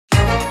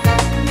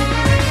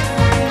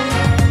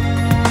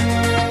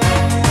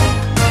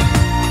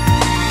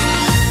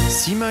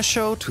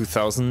SEMASHOW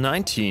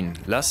 2019,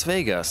 Las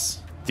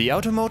Vegas. The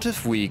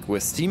Automotive Week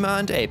with SEMA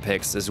and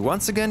AAPEX is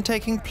once again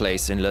taking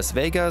place in Las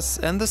Vegas,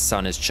 and the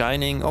sun is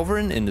shining over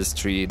an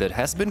industry that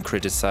has been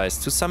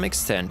criticized to some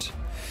extent.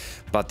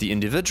 But the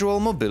individual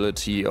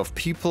mobility of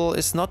people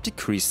is not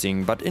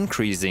decreasing but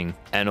increasing.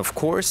 And of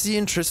course the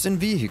interest in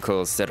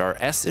vehicles that are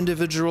as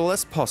individual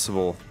as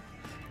possible.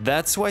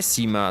 That's why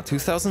SEMA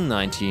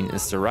 2019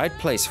 is the right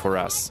place for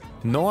us.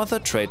 No other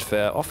trade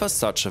fair offers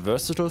such a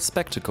versatile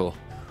spectacle.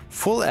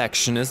 Full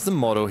action is the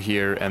motto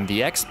here, and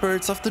the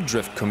experts of the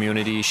drift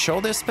community show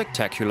their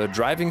spectacular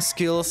driving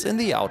skills in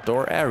the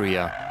outdoor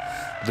area.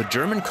 The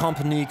German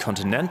company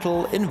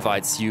Continental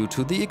invites you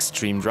to the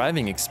extreme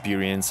driving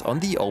experience on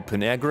the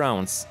open-air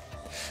grounds.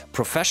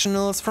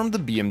 Professionals from the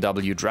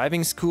BMW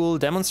driving school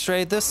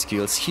demonstrate their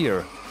skills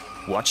here.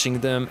 Watching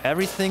them,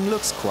 everything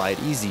looks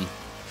quite easy.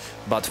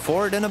 But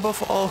Ford and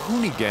above all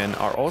Hoonigan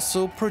are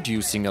also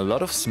producing a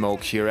lot of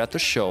smoke here at the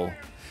show,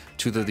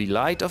 to the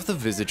delight of the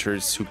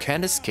visitors who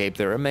can't escape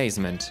their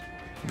amazement.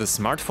 The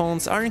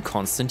smartphones are in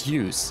constant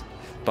use,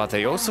 but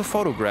they also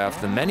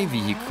photograph the many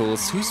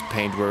vehicles whose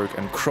paintwork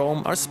and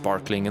chrome are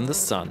sparkling in the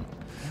sun.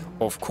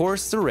 Of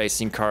course, the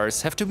racing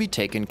cars have to be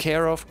taken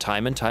care of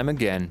time and time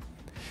again.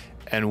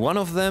 And one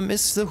of them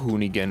is the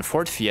Hoonigan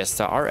Ford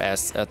Fiesta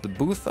RS at the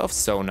booth of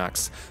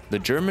Sonax, the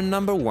German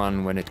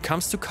 #1 when it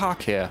comes to car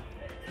care.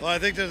 Well, I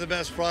think they're the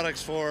best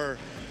products for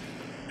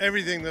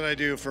everything that I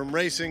do, from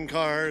racing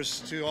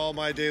cars to all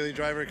my daily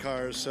driver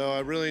cars. So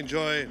I really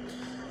enjoy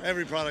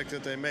every product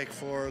that they make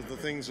for the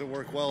things that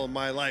work well in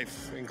my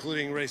life,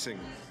 including racing.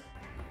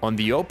 On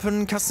the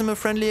open,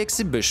 customer-friendly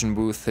exhibition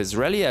booth, his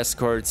rally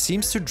escort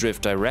seems to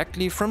drift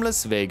directly from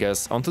Las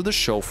Vegas onto the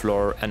show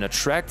floor and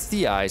attracts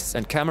the eyes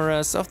and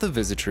cameras of the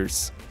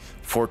visitors.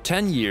 For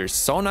 10 years,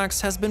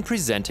 Sonax has been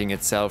presenting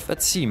itself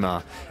at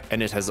SEMA,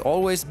 and it has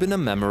always been a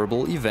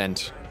memorable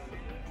event.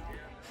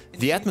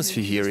 The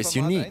atmosphere here is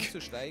unique.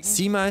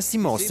 SEMA is the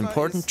most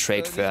important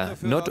trade fair,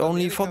 not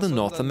only for the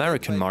North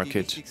American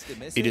market.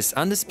 It is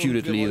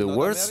undisputedly the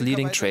world's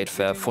leading trade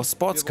fair for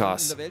sports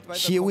cars.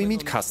 Here we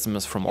meet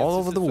customers from all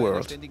over the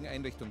world.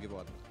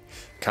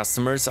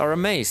 Customers are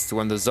amazed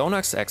when the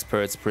Sonax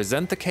experts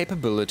present the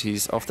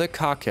capabilities of their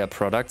car care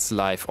products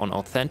live on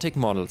authentic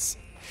models.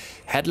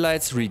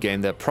 Headlights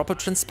regain their proper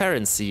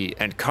transparency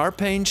and car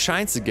paint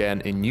shines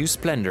again in new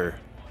splendor.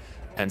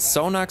 And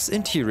Sonax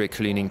interior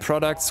cleaning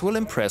products will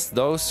impress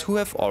those who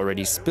have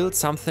already spilled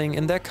something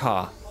in their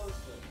car.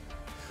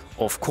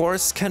 Of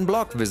course, Ken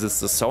Block visits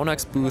the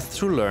Sonax booth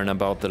to learn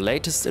about the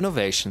latest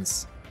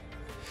innovations.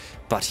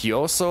 But he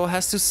also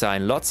has to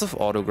sign lots of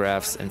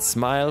autographs and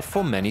smile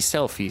for many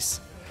selfies.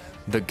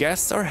 The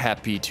guests are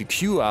happy to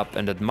queue up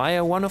and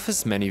admire one of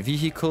his many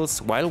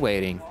vehicles while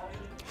waiting.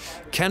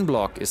 Ken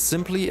Block is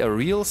simply a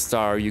real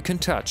star you can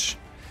touch.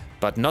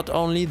 But not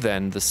only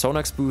then, the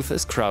Sonax booth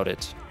is crowded.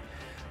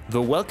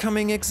 The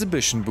welcoming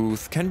exhibition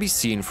booth can be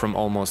seen from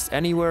almost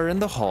anywhere in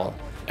the hall,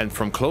 and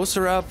from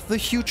closer up the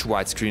huge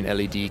widescreen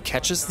LED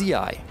catches the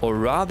eye, or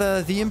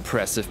rather the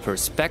impressive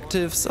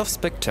perspectives of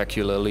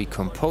spectacularly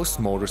composed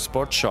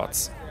motorsport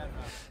shots.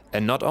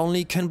 And not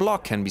only Ken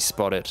Block can be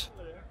spotted.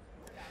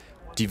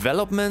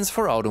 Developments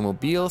for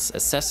automobiles,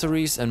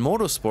 accessories and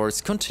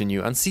motorsports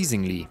continue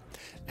unceasingly,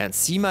 and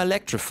SEMA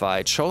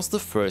Electrified shows the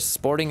first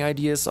sporting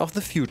ideas of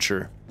the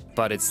future.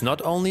 But it's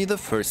not only the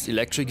first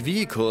electric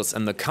vehicles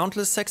and the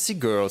countless sexy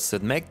girls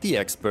that make the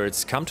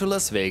experts come to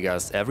Las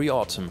Vegas every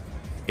autumn.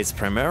 It's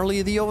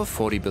primarily the over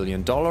 $40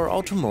 billion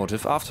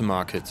automotive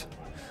aftermarket.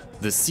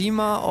 The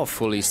SEMA, or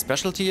Fully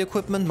Specialty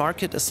Equipment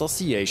Market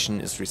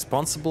Association, is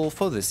responsible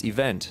for this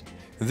event.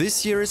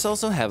 This year is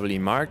also heavily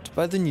marked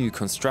by the new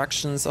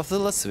constructions of the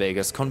Las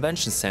Vegas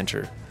Convention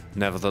Center.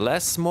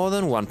 Nevertheless, more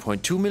than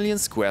 1.2 million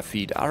square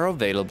feet are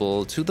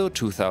available to the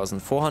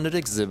 2,400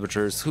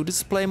 exhibitors who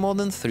display more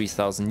than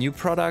 3,000 new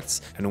products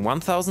and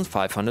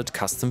 1,500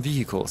 custom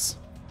vehicles.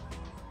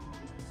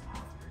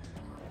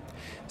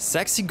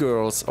 Sexy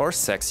girls or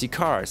sexy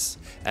cars.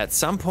 At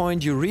some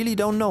point you really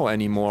don't know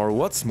anymore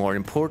what's more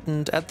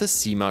important at the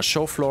SEMA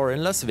show floor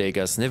in Las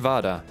Vegas,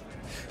 Nevada.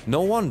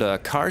 No wonder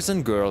cars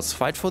and girls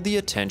fight for the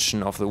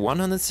attention of the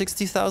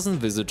 160,000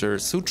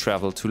 visitors who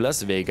travel to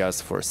Las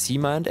Vegas for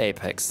SEMA and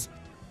AAPEX.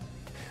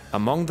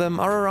 Among them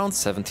are around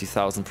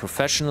 70,000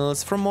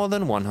 professionals from more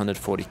than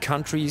 140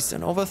 countries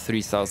and over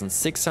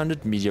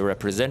 3,600 media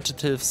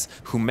representatives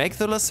who make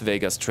the Las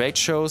Vegas trade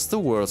shows the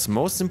world's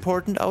most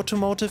important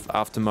automotive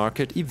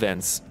aftermarket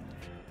events.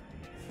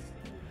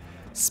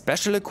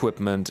 Special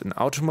equipment and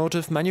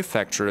automotive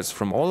manufacturers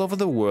from all over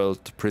the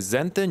world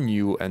present their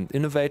new and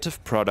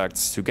innovative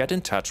products to get in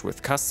touch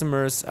with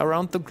customers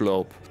around the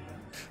globe.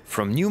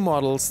 From new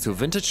models to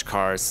vintage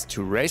cars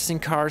to racing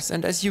cars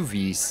and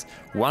SUVs,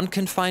 one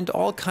can find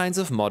all kinds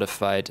of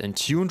modified and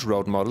tuned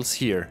road models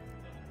here.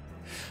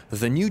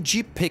 The new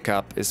Jeep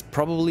pickup is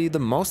probably the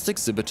most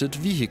exhibited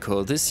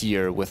vehicle this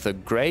year, with a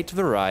great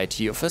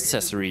variety of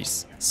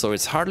accessories, so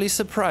it's hardly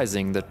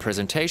surprising that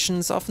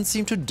presentations often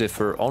seem to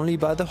differ only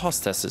by the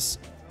hostesses.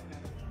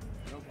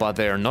 But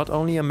they are not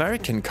only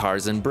American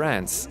cars and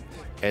brands.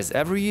 As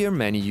every year,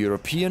 many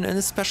European and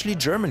especially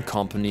German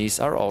companies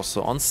are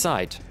also on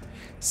site.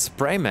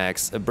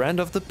 Spraymax, a brand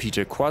of the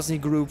Peter Kwasny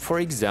Group, for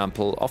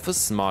example, offers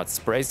smart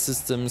spray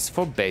systems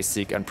for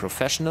basic and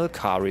professional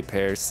car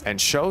repairs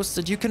and shows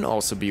that you can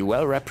also be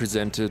well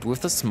represented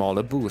with a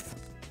smaller booth.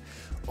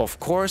 Of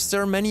course,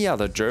 there are many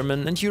other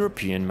German and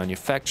European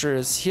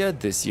manufacturers here at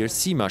this year's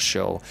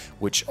SEMASHOW,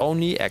 which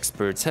only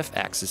experts have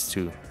access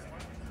to.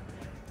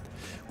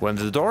 When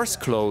the doors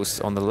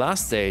close on the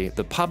last day,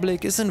 the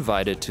public is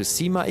invited to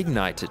SEMA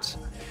Ignited.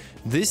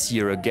 This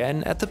year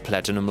again at the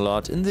Platinum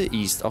lot in the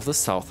east of the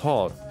South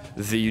Hall.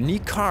 The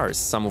unique cars,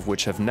 some of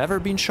which have never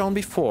been shown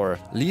before,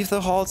 leave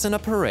the halls in a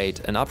parade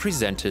and are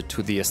presented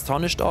to the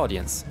astonished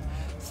audience.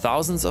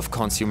 Thousands of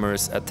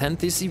consumers attend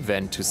this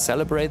event to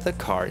celebrate the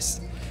cars.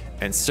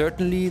 And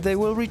certainly they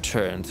will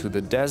return to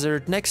the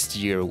desert next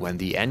year when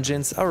the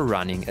engines are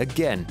running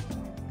again.